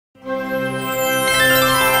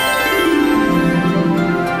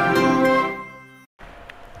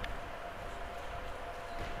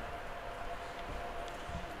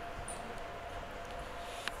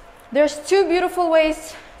There's two beautiful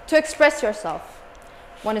ways to express yourself.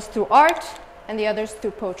 One is through art, and the other is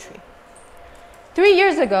through poetry. 3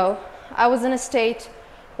 years ago, I was in a state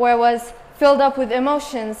where I was filled up with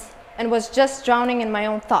emotions and was just drowning in my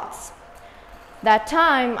own thoughts. That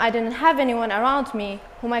time, I didn't have anyone around me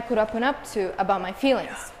whom I could open up to about my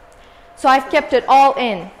feelings. So I've kept it all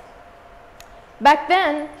in. Back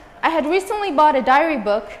then, I had recently bought a diary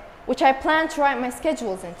book which I planned to write my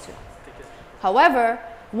schedules into. However,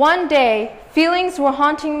 one day, feelings were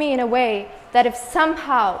haunting me in a way that if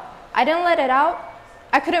somehow I didn't let it out,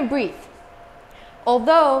 I couldn't breathe.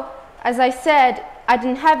 Although, as I said, I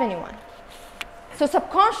didn't have anyone. So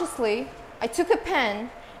subconsciously, I took a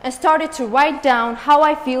pen and started to write down how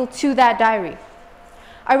I feel to that diary.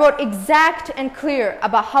 I wrote exact and clear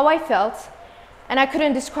about how I felt, and I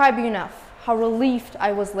couldn't describe enough how relieved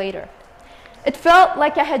I was later. It felt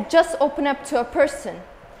like I had just opened up to a person,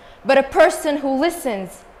 but a person who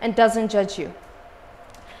listens and doesn't judge you.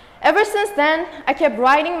 Ever since then, I kept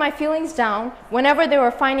writing my feelings down whenever they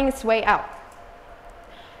were finding its way out.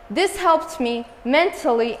 This helped me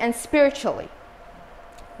mentally and spiritually.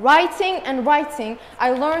 Writing and writing,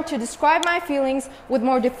 I learned to describe my feelings with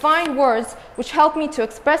more defined words, which helped me to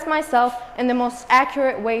express myself in the most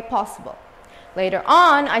accurate way possible. Later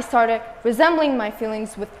on, I started resembling my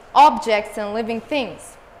feelings with objects and living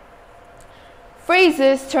things.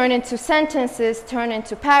 Phrases turn into sentences, turn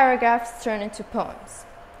into paragraphs, turn into poems.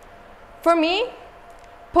 For me,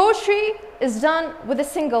 poetry is done with a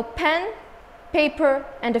single pen, paper,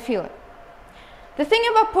 and a feeling. The thing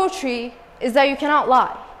about poetry is that you cannot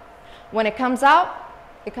lie. When it comes out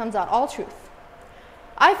all truth.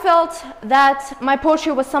 I felt that my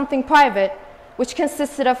poetry was something private, which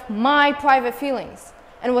consisted of my private feelings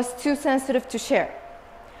and was too sensitive to share.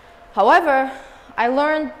 However, I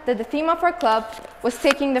learned that the theme of our club was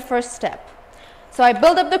taking the first step. So I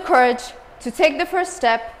built up the courage to take the first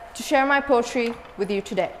step to share my poetry with you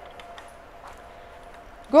today.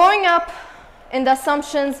 Growing up in the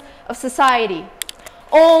assumptions of society,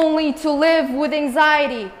 only to live with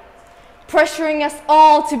anxiety, pressuring us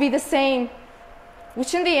all to be the same,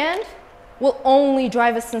 which in the end will only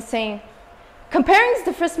drive us insane. Comparing is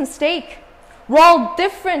the first mistake. We're all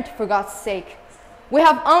different, for God's sake. We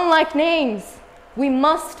have unlike names. We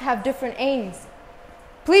must have different aims.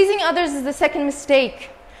 Pleasing others is the second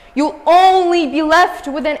mistake. You'll only be left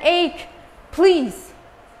with an ache. Please,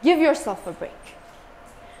 give yourself a break.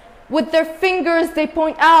 With their fingers, they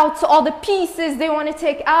point out to all the pieces they want to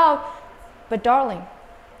take out. But darling,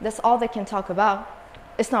 that's all they can talk about.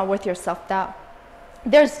 It's not worth your self-doubt.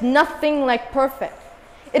 There's nothing like perfect.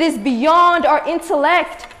 It is beyond our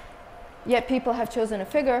intellect. Yet people have chosen a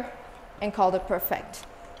figure and called it perfect.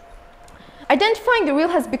 Identifying the real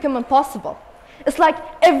has become impossible. It's like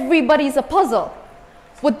everybody's a puzzle.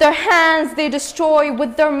 With their hands, they destroy.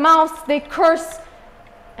 With their mouths, they curse.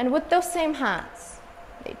 And with those same hands,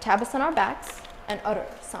 they tap us on our backs and utter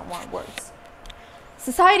some wild words.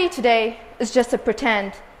 Society today is just a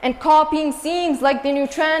pretend, and copying seems like the new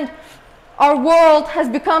trend. Our world has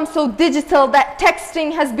become so digital that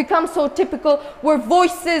texting has become so typical, where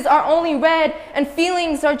voices are only read and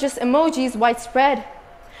feelings are just emojis widespread.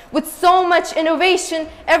 With so much innovation,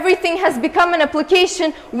 everything has become an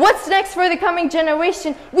application. What's next for the coming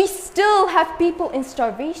generation? We still have people in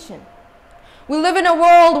starvation. We live in a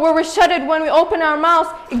world where we're shuttered when we open our mouths,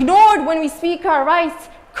 ignored when we speak our rights,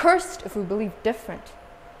 cursed if we believe different.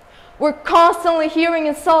 We're constantly hearing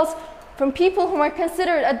insults from people who are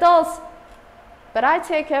considered adults. But I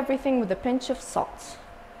take everything with a pinch of salt,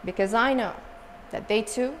 because I know that they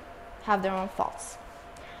too have their own faults.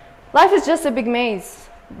 Life is just a big maze.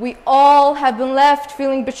 We all have been left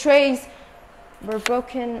feeling betrayed. We're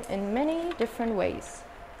broken in many different ways.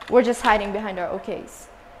 We're just hiding behind our okays.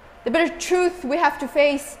 The bitter truth we have to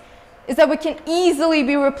face is that we can easily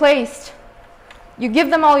be replaced. You give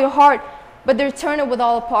them all your heart, but they return it with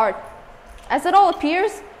all apart. As it all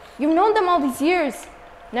appears, you've known them all these years.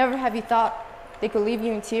 Never have you thought they could leave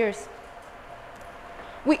you in tears.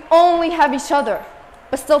 We only have each other,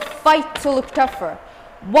 but still fight to look tougher.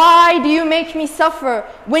 Why do you make me suffer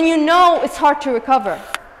when you know it's hard to recover?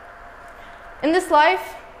 In this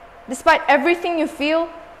life, despite everything you feel,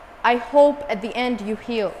 I hope at the end you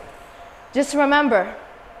heal. Just remember,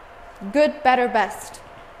 good, better, best.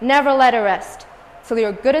 Never let it rest till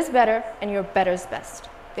your good is better and your better is best.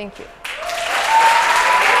 Thank you.